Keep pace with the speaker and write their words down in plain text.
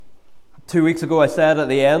2 weeks ago I said at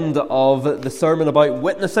the end of the sermon about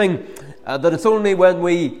witnessing that it's only when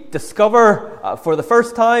we discover for the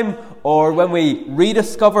first time or when we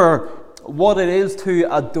rediscover what it is to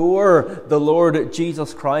adore the Lord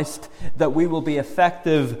Jesus Christ that we will be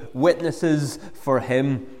effective witnesses for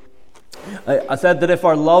Him. I said that if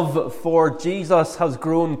our love for Jesus has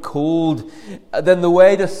grown cold, then the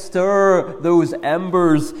way to stir those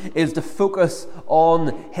embers is to focus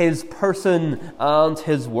on His person and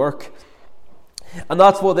His work. And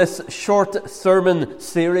that's what this short sermon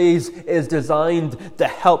series is designed to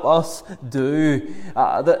help us do.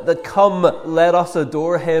 That come, let us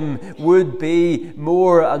adore Him would be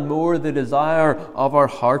more and more the desire of our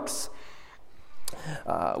hearts.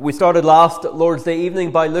 We started last Lord's Day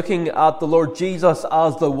evening by looking at the Lord Jesus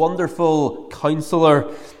as the wonderful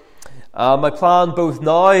Counselor. My plan both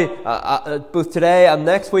today and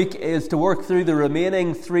next week is to work through the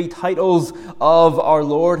remaining 3 titles of our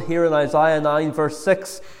Lord here in Isaiah 9 verse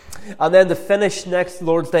 6, and then to finish next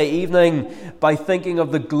Lord's Day evening by thinking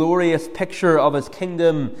of the glorious picture of His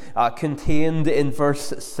kingdom contained in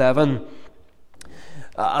verse 7.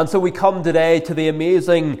 And so we come today to the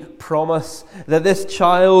amazing promise that this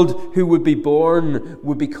child who would be born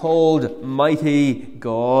would be called Mighty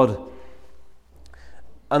God.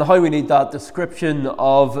 And how we need that description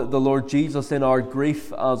of the Lord Jesus in our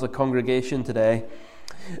grief as a congregation today.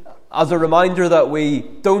 As a reminder that we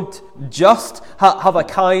don't just have a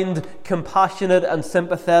kind, compassionate and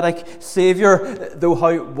sympathetic Saviour, though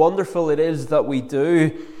how wonderful it is that we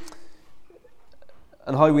do,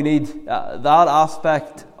 and how we need that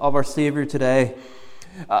aspect of our Saviour today.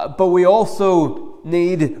 But we also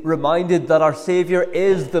need reminded that our Saviour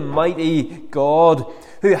is the mighty God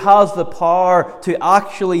who has the power to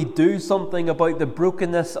actually do something about the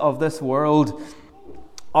brokenness of this world.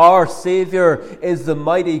 Our Saviour is the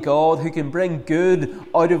mighty God who can bring good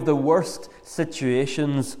out of the worst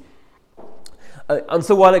situations. And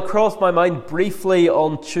so while it crossed my mind briefly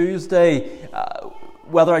on Tuesday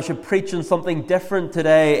whether I should preach on something different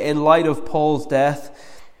today in light of Paul's death,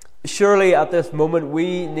 surely at this moment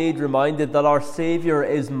we need reminded that our Saviour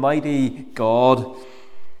is mighty God.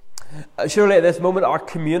 Surely at this moment our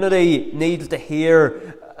community needs to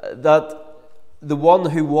hear that the one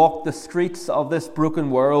who walked the streets of this broken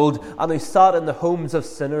world and who sat in the homes of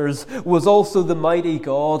sinners was also the mighty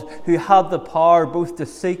God who had the power both to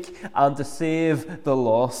seek and to save the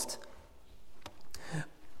lost.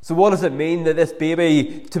 So what does it mean that this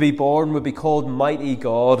baby to be born would be called Mighty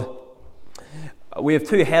God? We have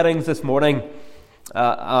 2 headings this morning,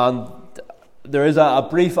 and there is a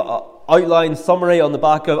brief outline summary on the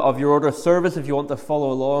back of your order of service if you want to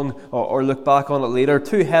follow along or look back on it later.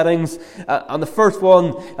 2 headings, and the first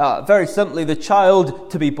one, very simply, the child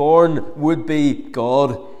to be born would be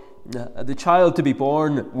God. The child to be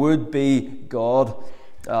born would be God.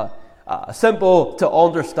 Simple to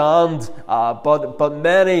understand, but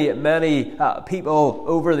many people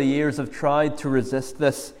over the years have tried to resist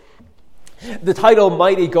this. The title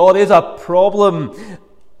Mighty God is a problem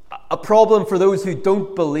for those who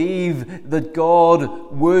don't believe that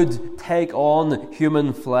God would take on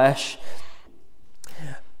human flesh.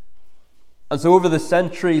 And so over the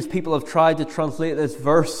centuries, people have tried to translate this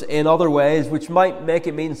verse in other ways, which might make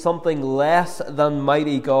it mean something less than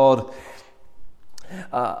Mighty God.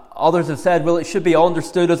 Others have said, well, it should be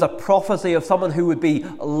understood as a prophecy of someone who would be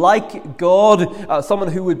like God, someone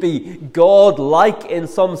who would be God-like in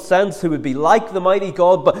some sense, who would be like the mighty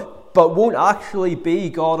God, but won't actually be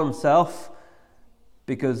God Himself,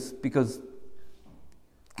 because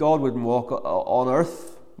God wouldn't walk on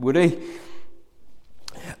earth, would He?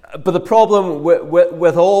 But the problem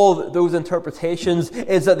with all those interpretations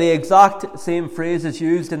is that the exact same phrase is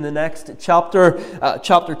used in the next chapter,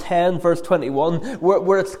 chapter 10, verse 21,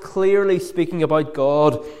 where it's clearly speaking about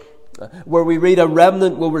God, where we read, "A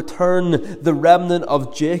remnant will return, the remnant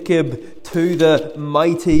of Jacob, to the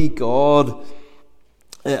mighty God."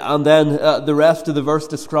 And then the rest of the verse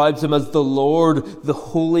describes Him as the Lord, the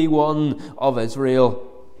Holy One of Israel.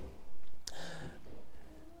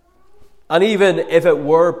 And even if it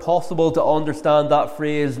were possible to understand that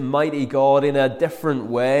phrase, mighty God, in a different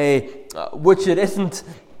way, which it isn't,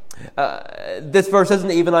 this verse isn't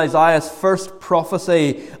even Isaiah's first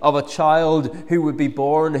prophecy of a child who would be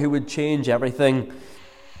born, who would change everything.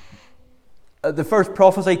 The first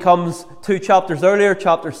prophecy comes 2 chapters earlier,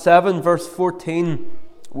 chapter 7, verse 14,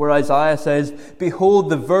 where Isaiah says, "Behold,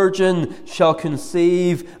 the virgin shall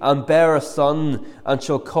conceive and bear a son, and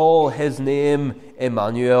shall call his name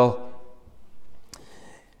Emmanuel."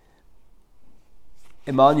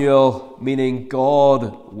 Emmanuel meaning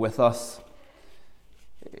God with us.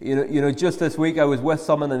 Just this week I was with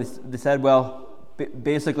someone and they said, well,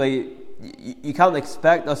 basically, you can't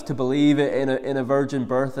expect us to believe in a virgin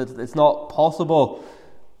birth. It's not possible.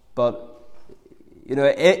 But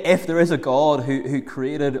if there is a God who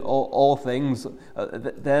created all things,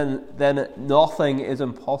 then nothing is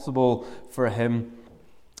impossible for him.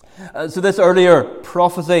 So this earlier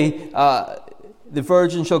prophecy, the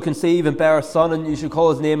virgin shall conceive and bear a son, and you shall call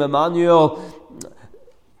his name Emmanuel.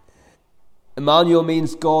 Emmanuel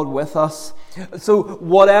means God with us. So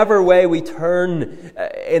whatever way we turn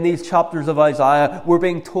in these chapters of Isaiah, we're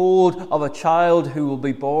being told of a child who will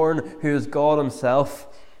be born, who is God himself.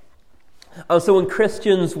 And so when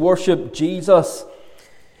Christians worship Jesus,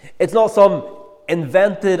 it's not some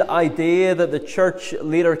invented idea that the church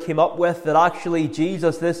leader came up with, that actually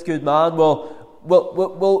Jesus, this good man,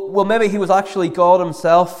 well, maybe he was actually God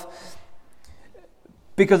himself,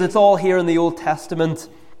 because it's all here in the Old Testament.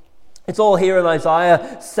 It's all here in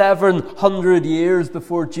Isaiah, 700 years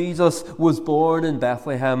before Jesus was born in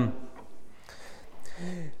Bethlehem.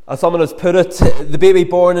 As someone has put it, the baby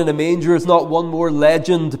born in a manger is not one more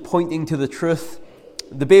legend pointing to the truth.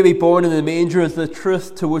 The baby born in a manger is the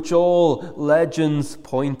truth to which all legends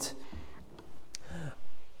point.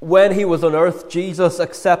 When he was on earth, Jesus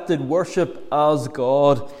accepted worship as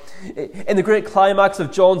God. In the great climax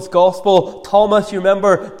of John's Gospel, Thomas, you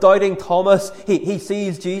remember, doubting Thomas, he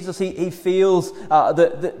sees Jesus, he feels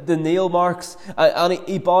the nail marks, and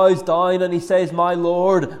he bows down and he says, "My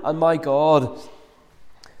Lord and my God."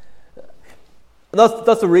 And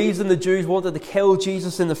that's the reason the Jews wanted to kill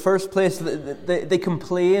Jesus in the first place. They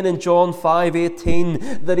complain in John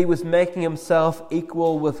 5:18 that he was making himself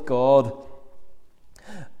equal with God.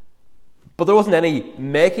 But there wasn't any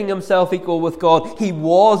making himself equal with God. He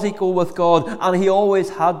was equal with God, and he always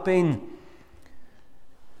had been.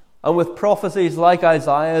 And with prophecies like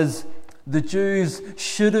Isaiah's, the Jews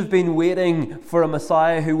should have been waiting for a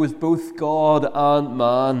Messiah who was both God and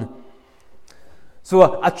man.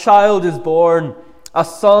 So a child is born, a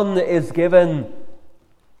son is given,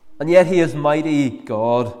 and yet he is mighty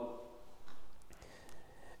God.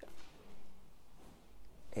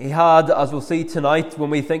 He had, as we'll see tonight when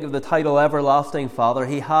we think of the title Everlasting Father,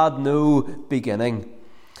 he had no beginning.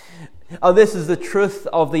 And this is the truth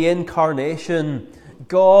of the incarnation,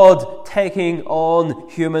 God taking on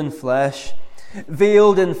human flesh.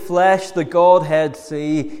 Veiled in flesh, the Godhead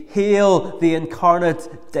see. Hail the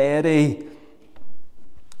incarnate deity.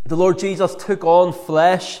 The Lord Jesus took on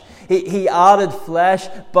flesh. He added flesh,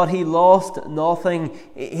 but he lost nothing.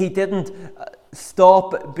 He didn't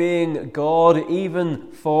stop being God even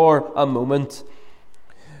for a moment.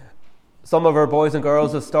 Some of our boys and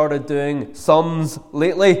girls have started doing sums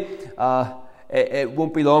lately. It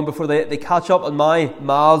won't be long before they catch up on my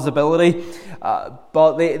maths ability.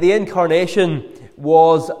 But the incarnation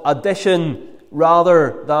was addition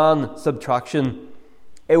rather than subtraction.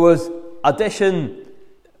 It was addition,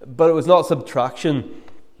 but it was not subtraction.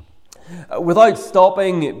 Without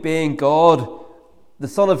stopping being God, the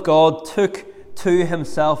Son of God took to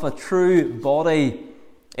himself a true body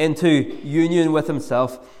into union with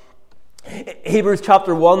himself. Hebrews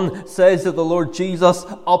chapter 1 says that the Lord Jesus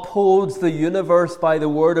upholds the universe by the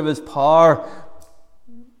word of his power.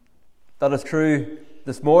 That is true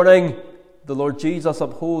this morning. The Lord Jesus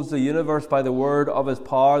upholds the universe by the word of his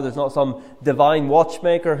power. There's not some divine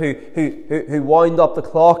watchmaker who wound up the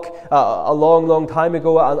clock a long time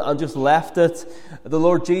ago and just left it. The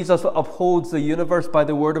Lord Jesus upholds the universe by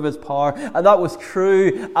the word of his power. And that was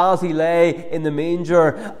true as he lay in the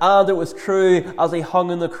manger. And it was true as he hung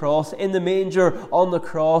on the cross. In the manger, on the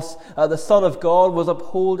cross, the Son of God was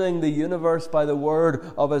upholding the universe by the word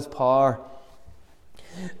of his power.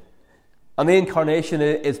 And the incarnation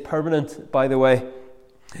is permanent, by the way.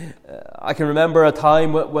 I can remember a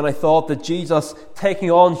time when I thought that Jesus taking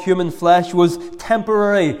on human flesh was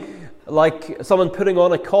temporary, like someone putting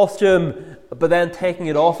on a costume but then taking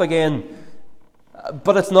it off again.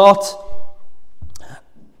 But it's not.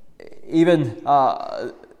 Even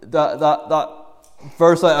that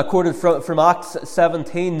verse I quoted from Acts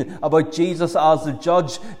 17 about Jesus as the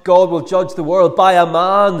judge. God will judge the world by a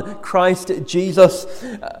man, Christ Jesus.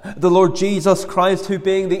 The Lord Jesus Christ, who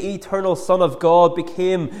being the eternal Son of God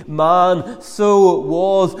became man, so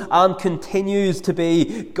was and continues to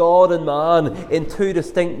be God and man in two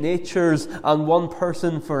distinct natures and one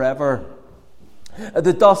person forever.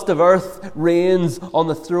 The dust of earth reigns on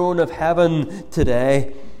the throne of heaven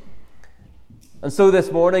today. And so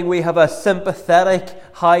this morning we have a sympathetic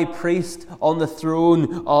high priest on the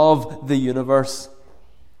throne of the universe.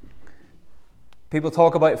 People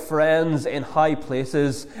talk about friends in high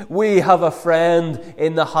places. We have a friend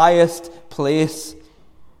in the highest place.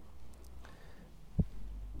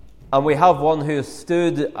 And we have one who has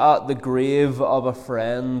stood at the grave of a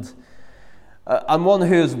friend, and one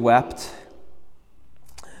who has wept.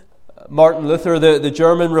 Martin Luther, the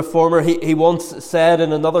German reformer, he once said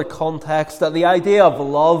in another context that the idea of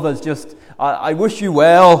love is just, I wish you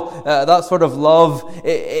well, that sort of love.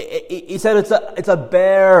 He said it's a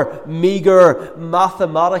bare, meagre,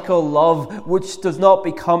 mathematical love which does not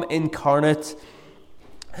become incarnate.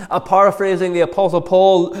 Paraphrasing the Apostle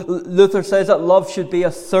Paul, Luther says that love should be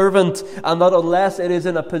a servant, and that unless it is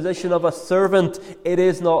in a position of a servant, it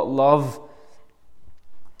is not love.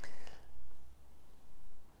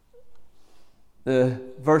 The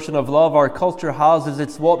version of love our culture has is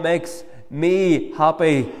it's what makes me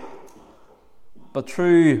happy. But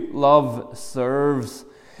true love serves.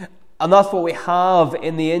 And that's what we have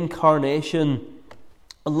in the incarnation.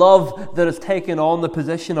 Love that has taken on the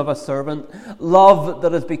position of a servant. Love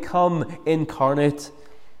that has become incarnate.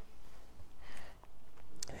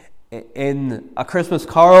 In A Christmas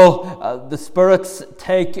Carol, the spirits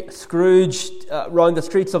take Scrooge round the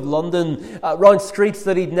streets of London, round streets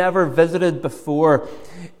that he'd never visited before.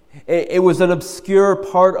 It was an obscure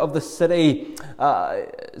part of the city.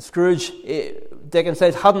 Scrooge, Dickens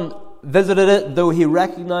says, hadn't visited it, though he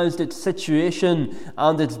recognised its situation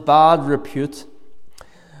and its bad repute.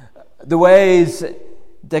 The ways,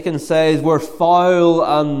 Dickens says, were foul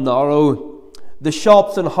and narrow. The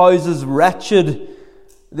shops and houses wretched.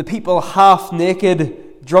 The people half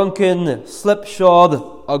naked, drunken,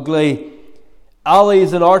 slipshod, ugly.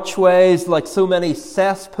 Alleys and archways, like so many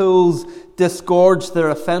cesspools, disgorged their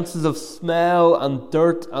offences of smell and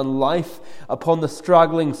dirt and life upon the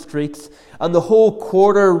straggling streets, and the whole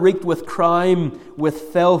quarter reeked with crime, with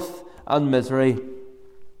filth and misery.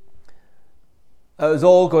 It was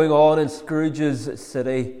all going on in Scrooge's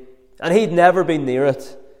city, and he'd never been near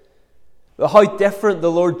it. How different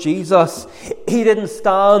the Lord Jesus. He didn't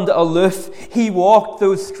stand aloof. He walked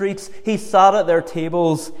those streets. He sat at their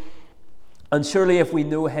tables. And surely if we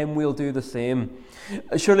know him, we'll do the same.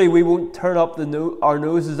 Surely we won't turn up our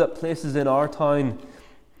noses at places in our town.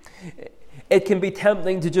 It can be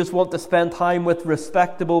tempting to just want to spend time with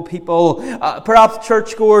respectable people, perhaps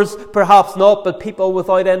churchgoers, perhaps not, but people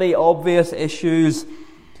without any obvious issues.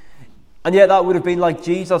 And yet that would have been like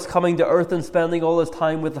Jesus coming to earth and spending all his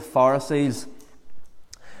time with the Pharisees.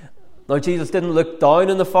 Now, Jesus didn't look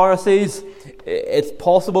down on the Pharisees. It's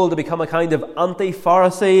possible to become a kind of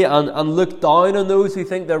anti-Pharisee and look down on those who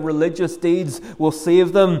think their religious deeds will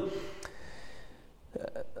save them.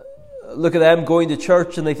 Look at them going to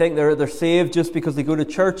church and they think they're saved just because they go to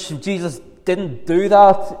church. Jesus didn't do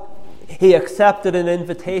that. He accepted an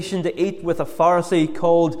invitation to eat with a Pharisee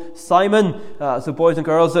called Simon. So boys and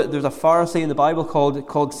girls, there's a Pharisee in the Bible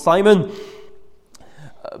called Simon.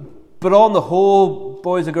 But on the whole,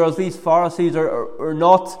 boys and girls, these Pharisees are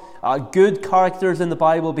not good characters in the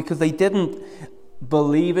Bible because they didn't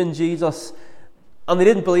believe in Jesus. And they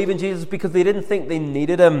didn't believe in Jesus because they didn't think they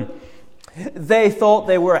needed him. They thought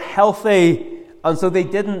they were healthy, and so they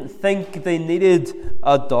didn't think they needed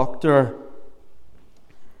a doctor.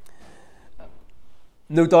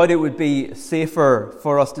 No doubt it would be safer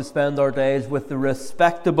for us to spend our days with the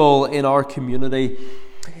respectable in our community.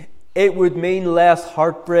 It would mean less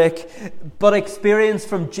heartbreak, but experience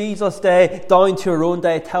from Jesus' day down to our own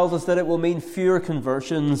day tells us that it will mean fewer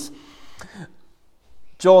conversions.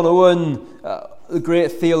 John Owen, the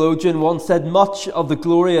great theologian, once said, "Much of the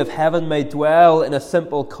glory of heaven may dwell in a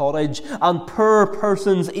simple cottage, and poor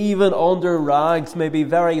persons, even under rags, may be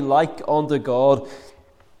very like unto God."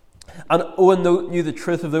 And Owen knew the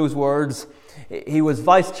truth of those words. He was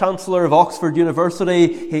Vice-Chancellor of Oxford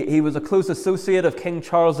University. He was a close associate of King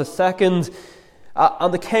Charles II.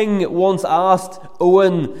 And the king once asked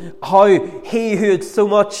Owen how he who had so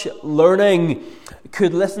much learning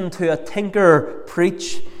could listen to a tinker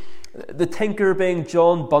preach, the tinker being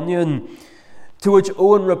John Bunyan. To which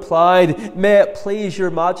Owen replied, "May it please your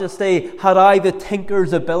majesty, had I the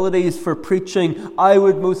tinker's abilities for preaching, I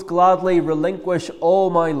would most gladly relinquish all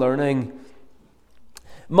my learning."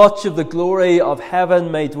 Much of the glory of heaven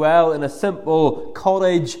may dwell in a simple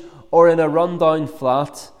cottage or in a rundown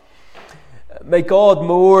flat. May God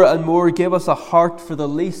more and more give us a heart for the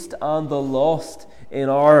least and the lost in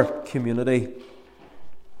our community.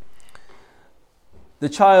 The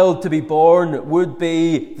child to be born would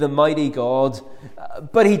be the mighty God,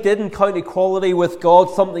 but he didn't count equality with God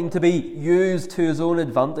something to be used to his own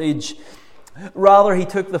advantage. Rather, he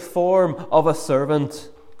took the form of a servant.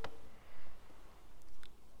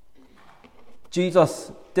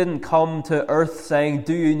 Jesus didn't come to earth saying,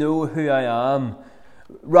 "Do you know who I am?"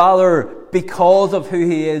 Rather, because of who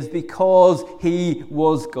he is, because he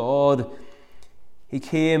was God, He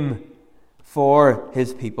came for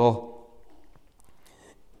his people.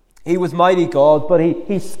 He was mighty God, but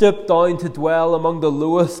he stooped down to dwell among the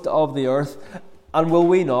lowest of the earth. And will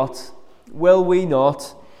we not? Will we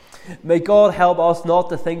not? May God help us not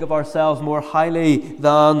to think of ourselves more highly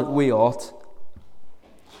than we ought.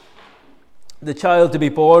 The child to be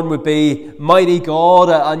born would be mighty God,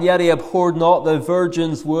 and yet he abhorred not the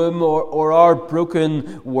virgin's womb or our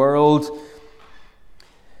broken world.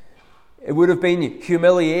 It would have been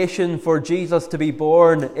humiliation for Jesus to be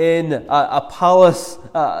born in a palace,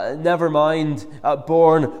 never mind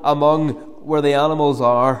born among where the animals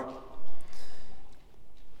are.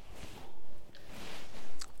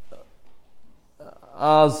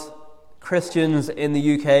 As Christians in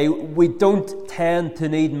the UK, we don't tend to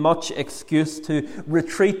need much excuse to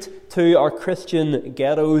retreat to our Christian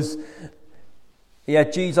ghettos.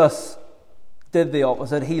 Yet Jesus did the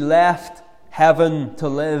opposite. He left heaven to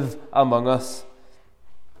live among us.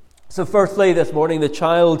 So firstly, this morning, the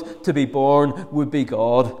child to be born would be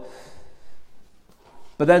God.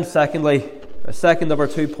 But then secondly, a second of our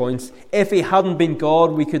 2 points, if he hadn't been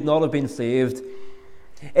God, we could not have been saved.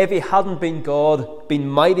 If he hadn't been God, been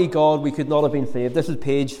mighty God, we could not have been saved. This is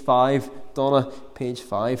page 5, Donna, page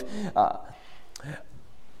 5.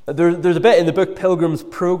 There's a bit in the book Pilgrim's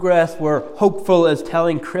Progress where Hopeful is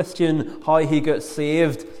telling Christian how he got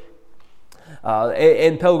saved.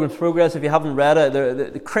 In Pilgrim's Progress, if you haven't read it,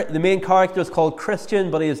 the main character is called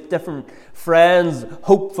Christian, but he has different friends,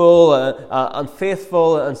 Hopeful and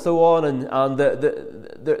Faithful and so on, and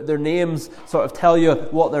their names sort of tell you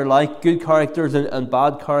what they're like, good characters and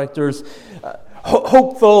bad characters.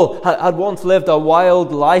 Hopeful had once lived a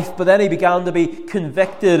wild life, but then he began to be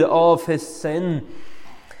convicted of his sin.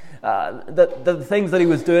 That the things that he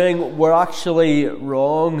was doing were actually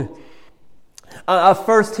wrong. At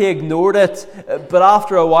first he ignored it, but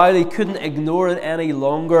after a while he couldn't ignore it any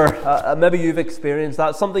longer. Maybe you've experienced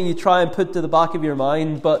that. Something you try and put to the back of your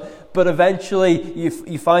mind, but eventually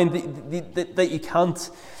you find that you can't.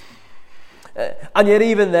 And yet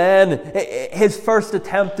even then, his first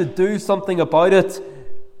attempt to do something about it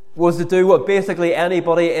was to do what basically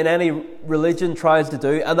anybody in any religion tries to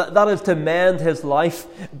do, and that is to mend his life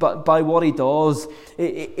by what he does.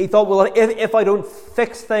 He thought, well, if I don't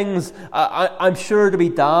fix things, I'm sure to be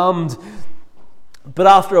damned. But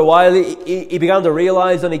after a while, he began to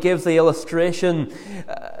realize, and he gives the illustration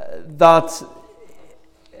that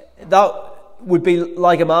would be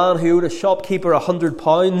like a man who owed a shopkeeper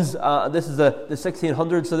 £100. This is the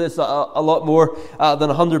 1600s, so this is a lot more than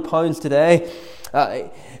 £100 today.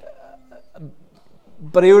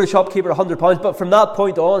 But he owed a shopkeeper £100. But from that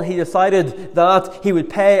point on, he decided that he would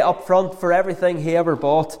pay up front for everything he ever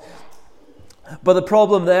bought. But the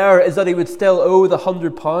problem there is that he would still owe the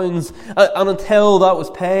 £100. And until that was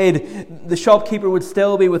paid, the shopkeeper would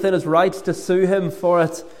still be within his rights to sue him for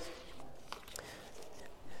it.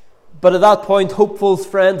 But at that point, Hopeful's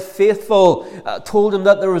friend Faithful told him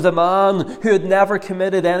that there was a man who had never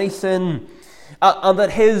committed any sin, and that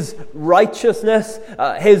his righteousness,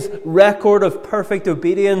 his record of perfect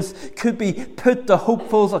obedience, could be put to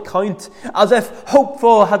Hopeful's account, as if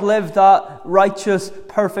Hopeful had lived that righteous,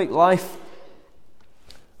 perfect life.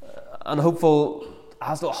 And Hopeful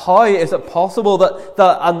asked, how is it possible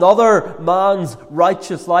that another man's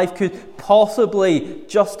righteous life could possibly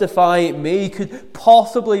justify me, could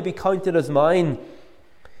possibly be counted as mine?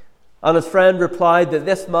 And his friend replied that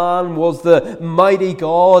this man was the mighty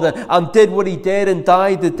God and did what he did and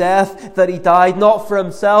died the death that he died, not for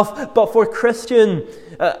himself, but for Christian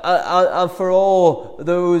and for all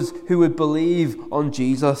those who would believe on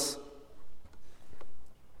Jesus.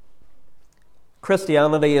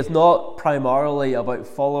 Christianity is not primarily about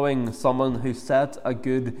following someone who set a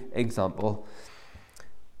good example.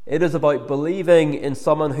 It is about believing in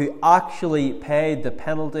someone who actually paid the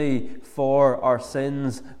penalty for our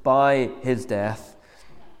sins by his death.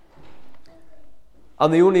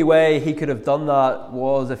 And the only way he could have done that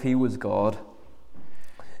was if he was God.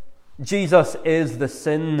 Jesus is the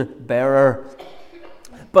sin bearer.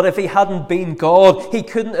 But if he hadn't been God, he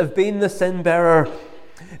couldn't have been the sin bearer.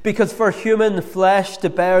 Because for human flesh to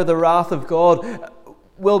bear the wrath of God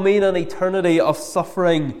will mean an eternity of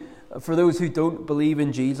suffering for those who don't believe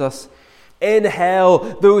in Jesus. In hell,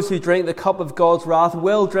 those who drink the cup of God's wrath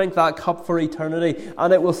will drink that cup for eternity,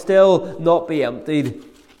 and it will still not be emptied.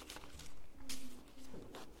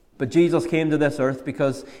 But Jesus came to this earth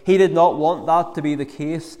because he did not want that to be the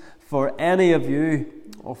case for any of you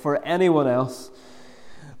or for anyone else.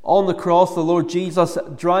 On the cross, the Lord Jesus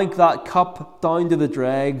drank that cup down to the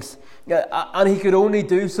dregs, and he could only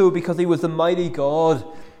do so because he was the mighty God.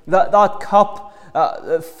 That cup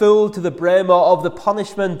full to the brim of the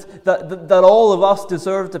punishment that all of us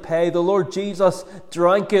deserve to pay. The Lord Jesus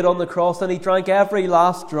drank it on the cross, and he drank every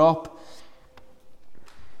last drop.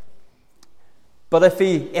 But if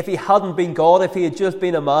he hadn't been God, if he had just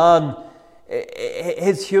been a man,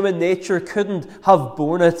 his human nature couldn't have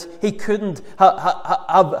borne it. He couldn't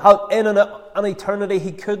have in an eternity,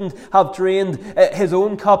 he couldn't have drained his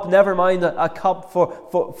own cup, never mind a cup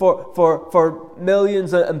for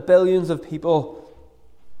millions and billions of people.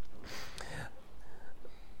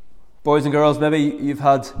 Boys and girls, maybe you've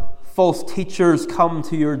had false teachers come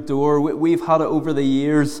to your door. We've had it over the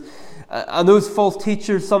years. And those false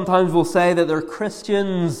teachers sometimes will say that they're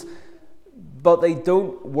Christians, but they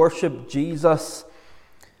don't worship Jesus.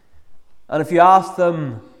 And if you ask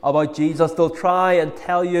them about Jesus, they'll try and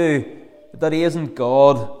tell you that he isn't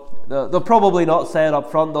God. They'll probably not say it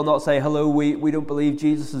up front. They'll not say, hello, we don't believe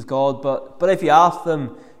Jesus is God. But if you ask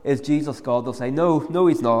them, is Jesus God? They'll say, no,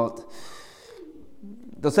 he's not.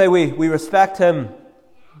 They'll say, we respect him,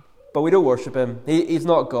 but we don't worship him. He's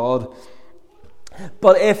not God.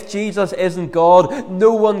 But if Jesus isn't God,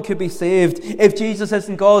 no one could be saved. If Jesus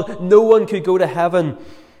isn't God, no one could go to heaven.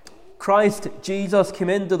 Christ Jesus came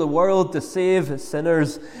into the world to save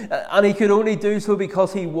sinners, and he could only do so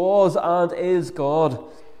because he was and is God.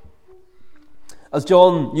 As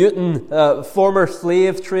John Newton, former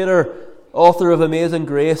slave trader, author of Amazing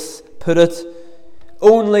Grace, put it,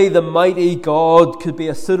 only the mighty God could be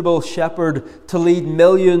a suitable shepherd to lead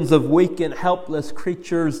millions of weak and helpless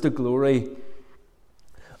creatures to glory.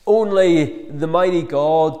 Only the mighty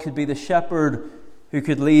God could be the shepherd who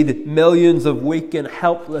could lead millions of weak and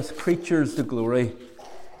helpless creatures to glory.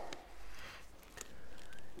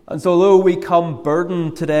 And so although we come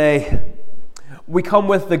burdened today, we come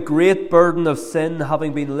with the great burden of sin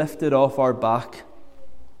having been lifted off our back.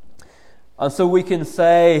 And so we can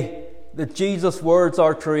say that Jesus' words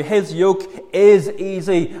are true. His yoke is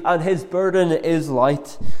easy and his burden is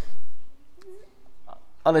light.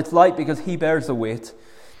 And it's light because he bears the weight.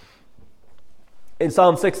 In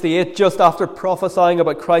Psalm 68, just after prophesying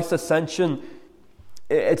about Christ's ascension,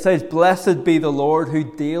 it says, "Blessed be the Lord who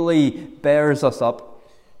daily bears us up."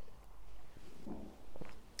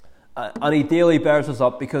 And he daily bears us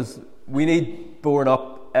up because we need borne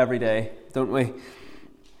up every day, don't we?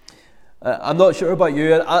 I'm not sure about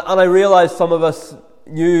you, and I realise some of us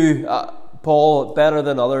knew Paul better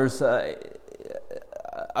than others. I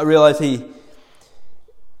realise he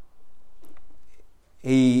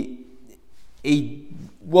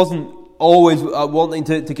wasn't always wanting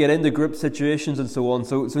to get into group situations and so on.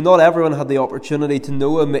 So not everyone had the opportunity to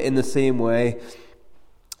know him in the same way.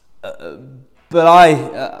 But I,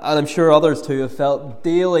 and I'm sure others too, have felt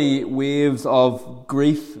daily waves of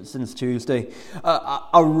grief since Tuesday.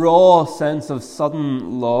 A raw sense of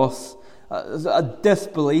sudden loss. A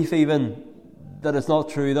disbelief even that it's not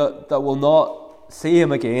true, that we'll not see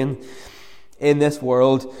him again in this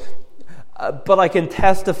world. But I can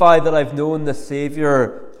testify that I've known the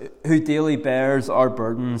Saviour who daily bears our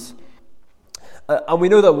burdens. And we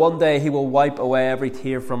know that one day he will wipe away every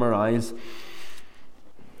tear from our eyes.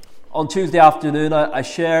 On Tuesday afternoon, I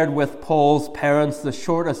shared with Paul's parents the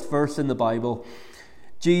shortest verse in the Bible.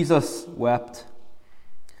 Jesus wept.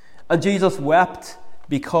 And Jesus wept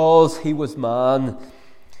because he was man.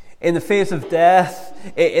 In the face of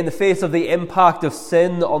death, in the face of the impact of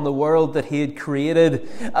sin on the world that he had created,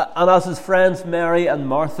 and as his friends Mary and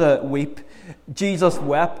Martha weep, Jesus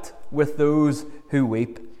wept with those who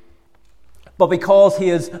weep. But because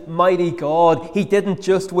he is mighty God, he didn't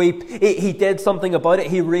just weep, he did something about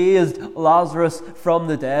it. He raised Lazarus from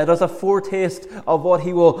the dead as a foretaste of what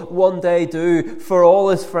he will one day do for all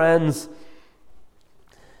his friends.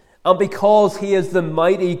 And because he is the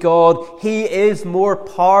mighty God, he is more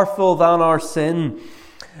powerful than our sin.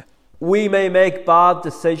 We may make bad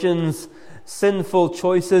decisions, sinful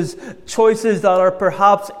choices that are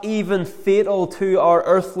perhaps even fatal to our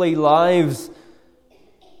earthly lives.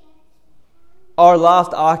 Our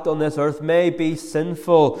last act on this earth may be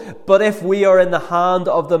sinful, but if we are in the hand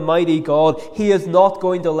of the mighty God, he is not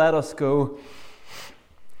going to let us go.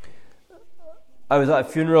 I was at a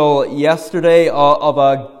funeral yesterday of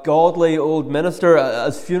a godly old minister.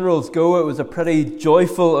 As funerals go, it was a pretty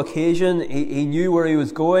joyful occasion. He knew where he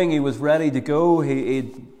was going. He was ready to go.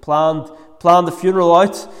 He'd planned the funeral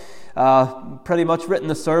out, pretty much written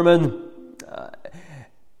the sermon.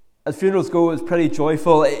 As funerals go, it was pretty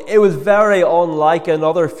joyful. It was very unlike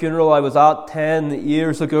another funeral I was at 10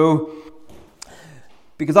 years ago,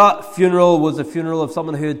 because that funeral was a funeral of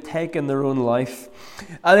someone who had taken their own life.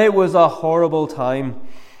 And it was a horrible time.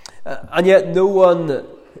 And yet no one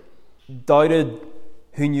doubted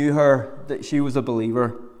who knew her that she was a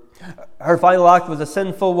believer. Her final act was a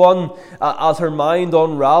sinful one. As her mind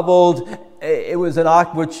unraveled, it was an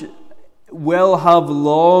act which will have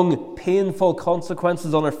long, painful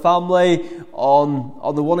consequences on her family,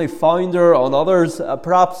 on the one who found her, on others,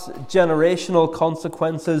 perhaps generational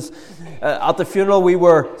consequences. At the funeral, we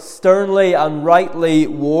were sternly and rightly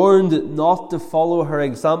warned not to follow her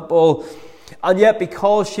example. And yet,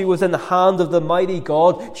 because she was in the hand of the mighty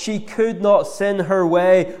God, she could not sin her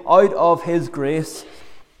way out of His grace.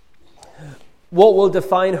 What will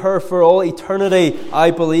define her for all eternity,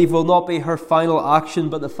 I believe, will not be her final action,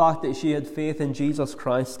 but the fact that she had faith in Jesus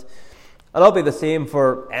Christ. And that'll be the same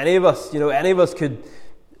for any of us. Any of us could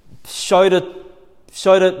shout at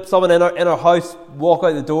someone in our house, walk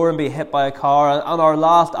out the door and be hit by a car, and our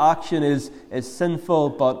last action is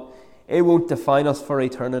sinful, but it won't define us for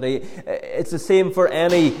eternity. It's the same for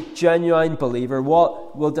any genuine believer.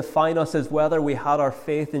 What will define us is whether we had our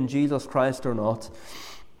faith in Jesus Christ or not.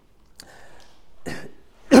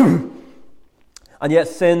 And yet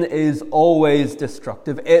sin is always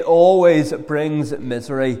destructive. It always brings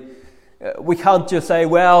misery. We can't just say,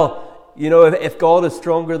 well, if God is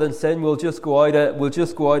stronger than sin, we'll just go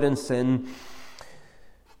out and sin.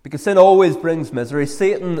 Because sin always brings misery.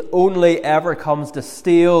 Satan only ever comes to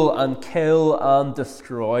steal and kill and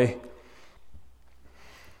destroy.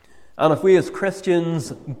 And if we as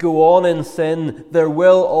Christians go on in sin, there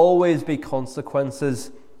will always be consequences.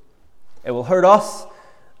 It will hurt us,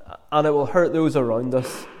 and it will hurt those around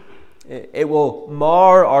us. It will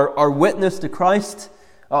mar our witness to Christ,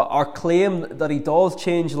 our claim that He does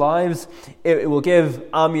change lives. It will give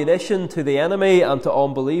ammunition to the enemy and to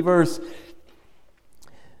unbelievers.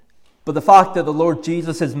 But the fact that the Lord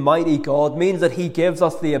Jesus is mighty God means that He gives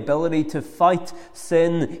us the ability to fight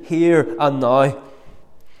sin here and now.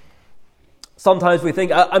 Sometimes we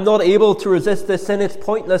think, I'm not able to resist this sin, it's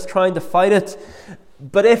pointless trying to fight it.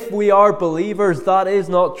 But if we are believers, that is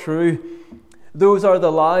not true. Those are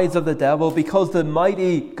the lies of the devil, because the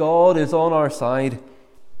mighty God is on our side.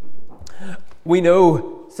 We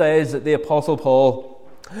know, says the Apostle Paul,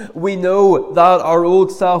 we know that our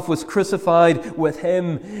old self was crucified with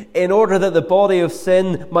Him in order that the body of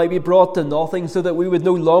sin might be brought to nothing, so that we would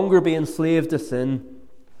no longer be enslaved to sin.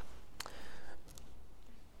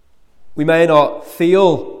 We may not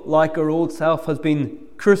feel like our old self has been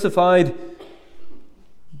crucified,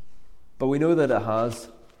 but we know that it has.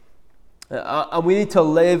 And we need to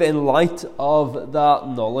live in light of that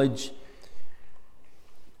knowledge.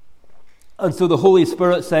 And so the Holy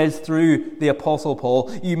Spirit says through the Apostle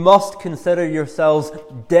Paul, you must consider yourselves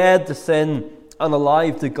dead to sin and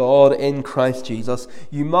alive to God in Christ Jesus.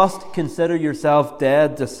 You must consider yourself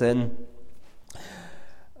dead to sin.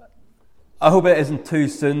 I hope it isn't too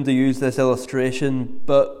soon to use this illustration,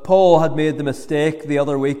 but Paul had made the mistake the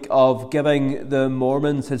other week of giving the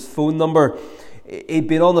Mormons his phone number. He'd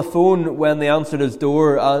been on the phone when they answered his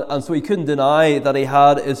door, and so he couldn't deny that he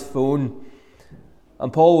had his phone.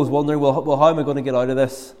 And Paul was wondering, well, how am I going to get out of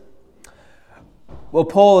this? Well,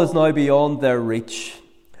 Paul is now beyond their reach.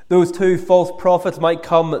 Those two false prophets might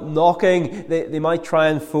come knocking, they might try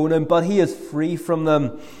and phone him, but he is free from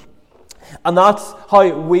them. And that's how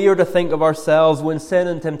we are to think of ourselves when sin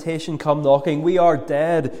and temptation come knocking. We are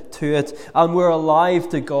dead to it, and we're alive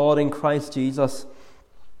to God in Christ Jesus.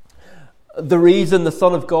 The reason the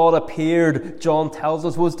Son of God appeared, John tells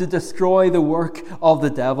us, was to destroy the work of the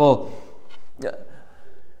devil.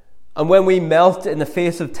 And when we melt in the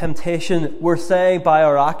face of temptation, we're saying by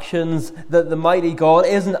our actions that the mighty God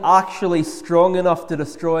isn't actually strong enough to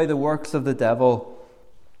destroy the works of the devil.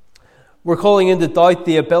 We're calling into doubt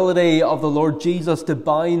the ability of the Lord Jesus to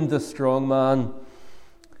bind the strong man.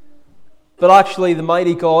 But actually, the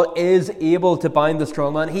mighty God is able to bind the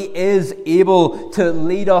strong man. He is able to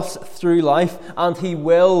lead us through life, and He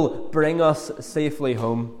will bring us safely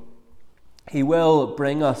home. He will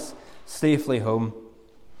bring us safely home.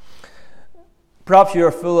 Perhaps you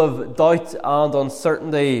are full of doubt and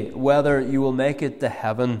uncertainty whether you will make it to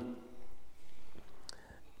heaven.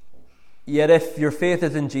 Yet if your faith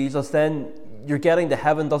is in Jesus, then your getting to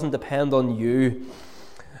heaven doesn't depend on you.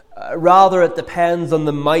 Rather, it depends on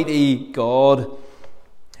the mighty God.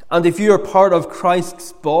 And if you are part of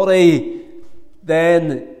Christ's body,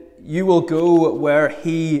 then you will go where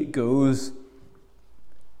He goes.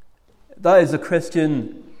 That is the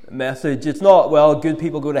Christian message. It's not, well, good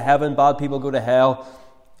people go to heaven, bad people go to hell.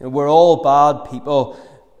 We're all bad people.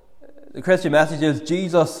 The Christian message is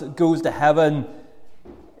Jesus goes to heaven.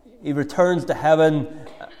 He returns to heaven.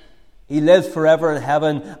 He lives forever in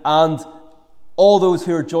heaven. And all those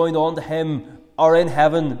who are joined on to Him are in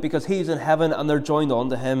heaven because He's in heaven and they're joined on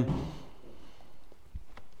to Him.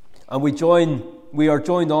 and we are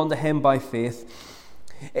joined on to him by faith.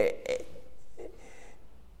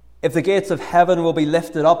 If the gates of heaven will be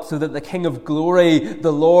lifted up so that the King of glory,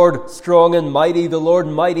 the Lord strong and mighty, the Lord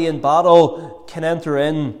mighty in battle, can enter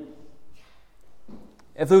in,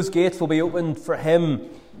 if those gates will be opened for him,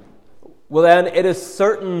 well then it is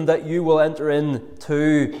certain that you will enter in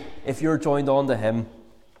too if you're joined on to him.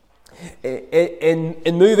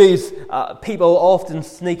 In movies, people often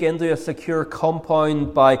sneak into a secure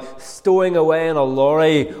compound by stowing away in a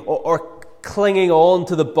lorry or clinging on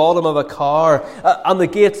to the bottom of a car, and the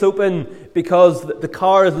gates open because the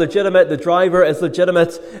car is legitimate, the driver is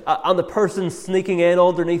legitimate, and the person sneaking in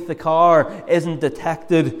underneath the car isn't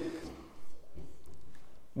detected.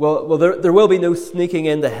 Well, there will be no sneaking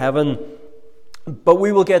into heaven, but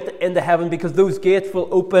we will get into heaven because those gates will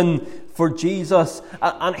open for Jesus,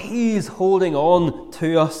 and he's holding on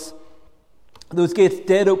to us. Those gates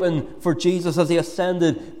did open for Jesus as he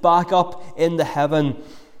ascended back up into heaven.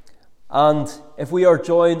 And if we are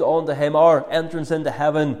joined onto him, our entrance into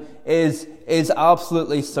heaven is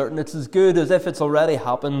absolutely certain. It's as good as if it's already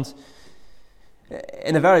happened.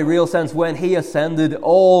 In a very real sense, when he ascended,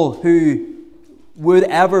 all who would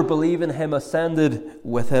ever believe in him ascended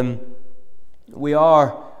with him. We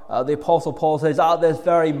are, the Apostle Paul says, at this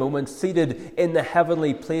very moment, seated in the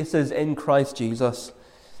heavenly places in Christ Jesus.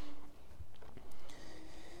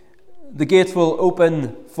 The gates will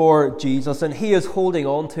open for Jesus, and he is holding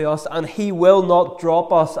on to us, and he will not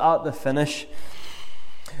drop us at the finish.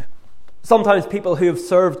 Sometimes people who have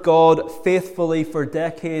served God faithfully for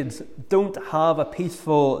decades don't have a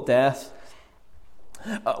peaceful death.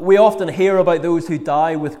 We often hear about those who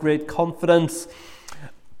die with great confidence.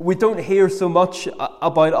 We don't hear so much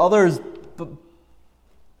about others,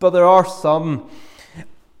 but there are some.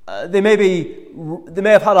 They may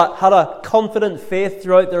have had a confident faith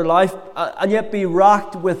throughout their life, and yet be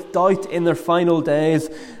racked with doubt in their final days,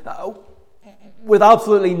 with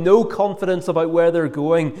absolutely no confidence about where they're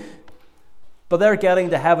going. But their getting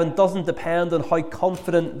to heaven doesn't depend on how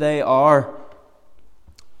confident they are.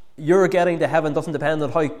 Your getting to heaven doesn't depend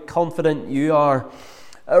on how confident you are.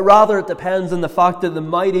 Rather, it depends on the fact that the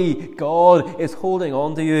mighty God is holding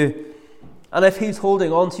on to you. And if he's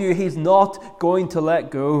holding on to you, he's not going to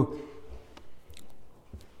let go.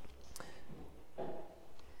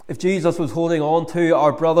 If Jesus was holding on to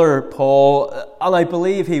our brother Paul, and I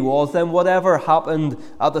believe he was, then whatever happened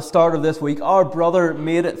at the start of this week, our brother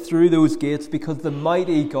made it through those gates because the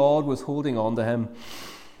mighty God was holding on to him.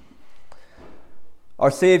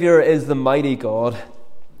 Our Saviour is the mighty God.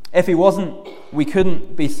 If he wasn't, we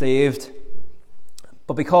couldn't be saved.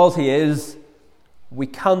 But because he is, we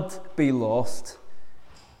can't be lost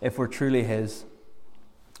if we're truly his.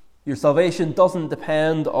 Your salvation doesn't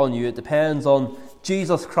depend on you. It depends on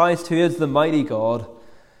Jesus Christ, who is the mighty God.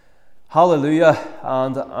 Hallelujah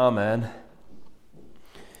and amen.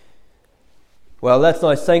 Well, let's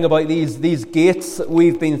now sing about these gates that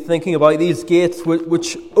we've been thinking about, these gates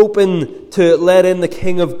which open to let in the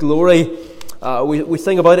King of glory. We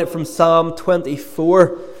sing about it from Psalm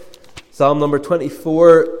 24. Psalm number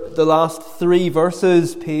 24, the last three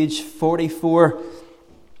verses, page 44.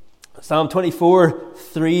 Psalm 24,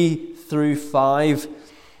 3 through 5.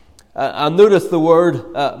 And notice the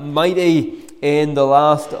word mighty in the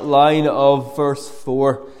last line of verse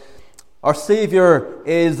 4. Our Saviour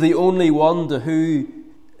is the only one to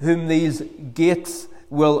whom these gates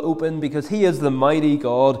will open because he is the mighty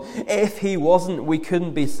God. If he wasn't, we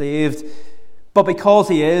couldn't be saved. But because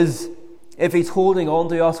he is, if he's holding on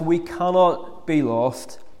to us, we cannot be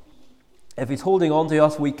lost. If he's holding on to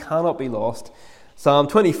us, we cannot be lost. Psalm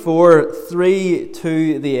 24, 3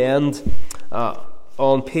 to the end,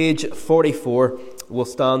 on page 44, we'll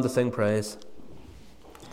stand to sing praise.